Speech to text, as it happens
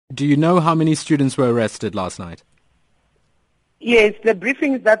Do you know how many students were arrested last night? Yes, the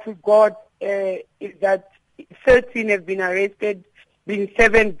briefings that we got is that 13 have been arrested, being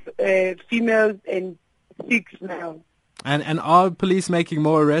 7 females and 6 males. And are police making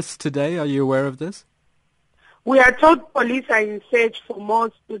more arrests today? Are you aware of this? We are told police are in search for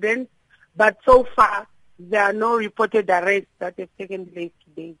more students, but so far there are no reported arrests that have taken place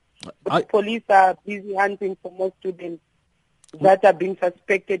today. But police are busy hunting for more students that are being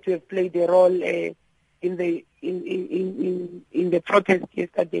suspected to have played a role in the protest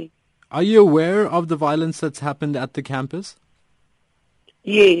yesterday. Are you aware of the violence that's happened at the campus?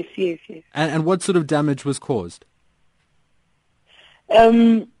 Yes. And what sort of damage was caused?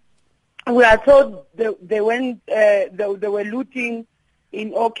 We are told they were looting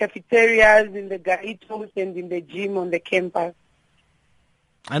in all cafeterias, in the garitos, and in the gym on the campus.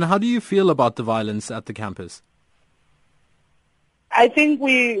 And how do you feel about the violence at the campus? I think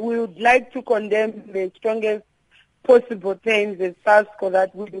we would like to condemn the strongest possible terms as SASCO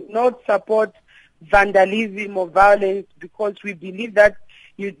that we do not support vandalism or violence, because we believe that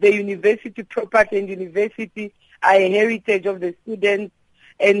the university property and university are a heritage of the students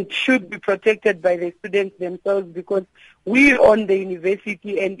and should be protected by the students themselves, because we own the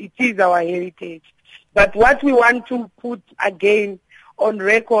university and it is our heritage. But what we want to put again on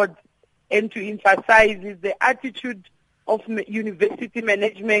record and to emphasize is the attitude of university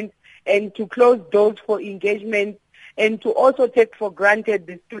management, and to close doors for engagement, and to also take for granted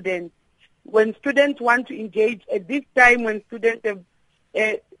the students. When students want to engage, at this time when students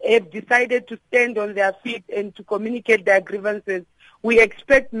have decided to stand on their feet and to communicate their grievances, we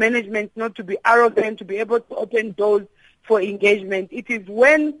expect management not to be arrogant, to be able to open doors for engagement. It is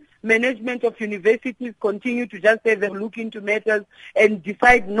when management of universities continue to just say they look into matters and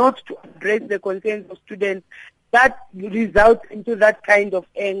decide not to address the concerns of students that results into that kind of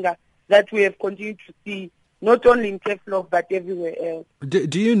anger that we have continued to see, not only in Keflov but everywhere else.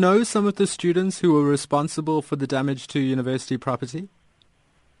 Do you know some of the students who were responsible for the damage to university property?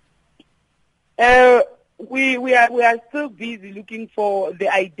 We are still busy looking for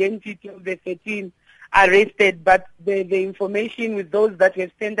the identity of the 13 arrested, but the information with those that we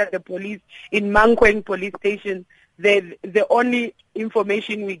have sent at the police in Mankweng police station, the only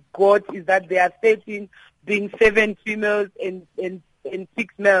information we got is that there are 13, being 7 females and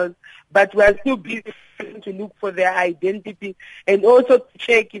 6 males, but we are still busy to look for their identity and also to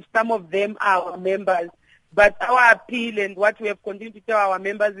check if some of them are our members. But our appeal and what we have continued to tell our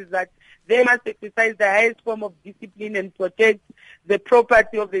members is that they must exercise the highest form of discipline and protect the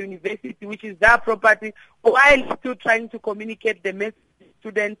property of the university, which is their property, while still trying to communicate the message to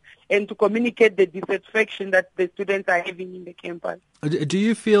students and to communicate the dissatisfaction that the students are having in the campus. Do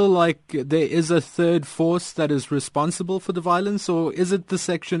you feel like there is a third force that is responsible for the violence, or is it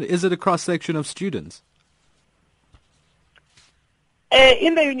a cross-section of students?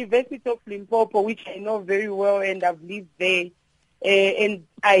 In the University of Limpopo, which I know very well and I've lived there, and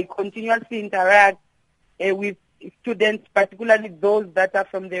I continuously interact with students, particularly those that are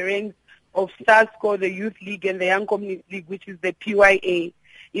from the ranks of SASCO, the Youth League, and the Young Community League, which is the PYA,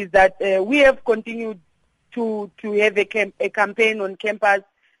 is that we have continued to have a campaign on campus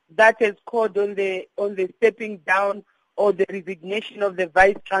that has called on the stepping down or the resignation of the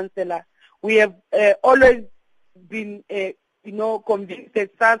Vice Chancellor. We have always been convinced as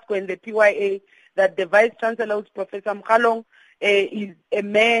SASCO and the PYA that the Vice Chancellor, who's Professor Mkhalong, is a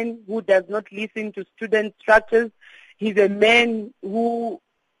man who does not listen to student structures. He's a man who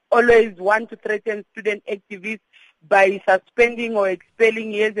always wants to threaten student activists by suspending or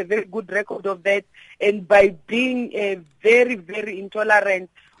expelling. He has a very good record of that, and by being very, very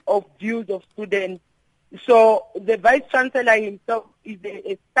intolerant of views of students. So the Vice Chancellor himself is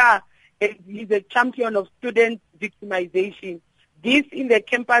a star. He's a champion of student victimization. This in the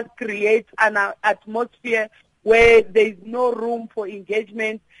campus creates an atmosphere where there is no room for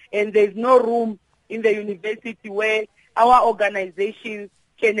engagement, and there is no room in the university where our organizations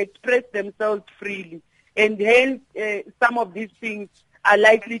can express themselves freely. And hence, some of these things are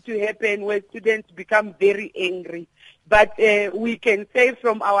likely to happen where students become very angry. But we can say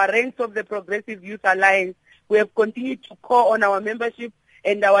from our ranks of the Progressive Youth Alliance, we have continued to call on our membership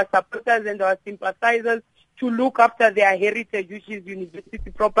and our supporters and our sympathizers to look after their heritage, which is university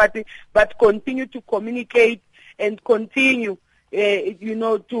property, but continue to communicate and continue,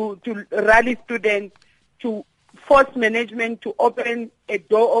 to rally students, to force management to open a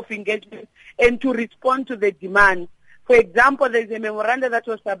door of engagement and to respond to the demand. For example, there is a memorandum that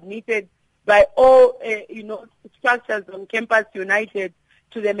was submitted by all, structures on campus united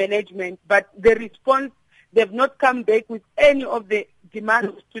to the management, but the response, they've not come back with any of the demands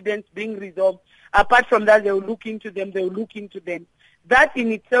of students being resolved. Apart from that, they will look into them. That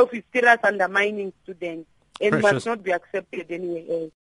in itself is serious undermining students and must not be accepted anyway.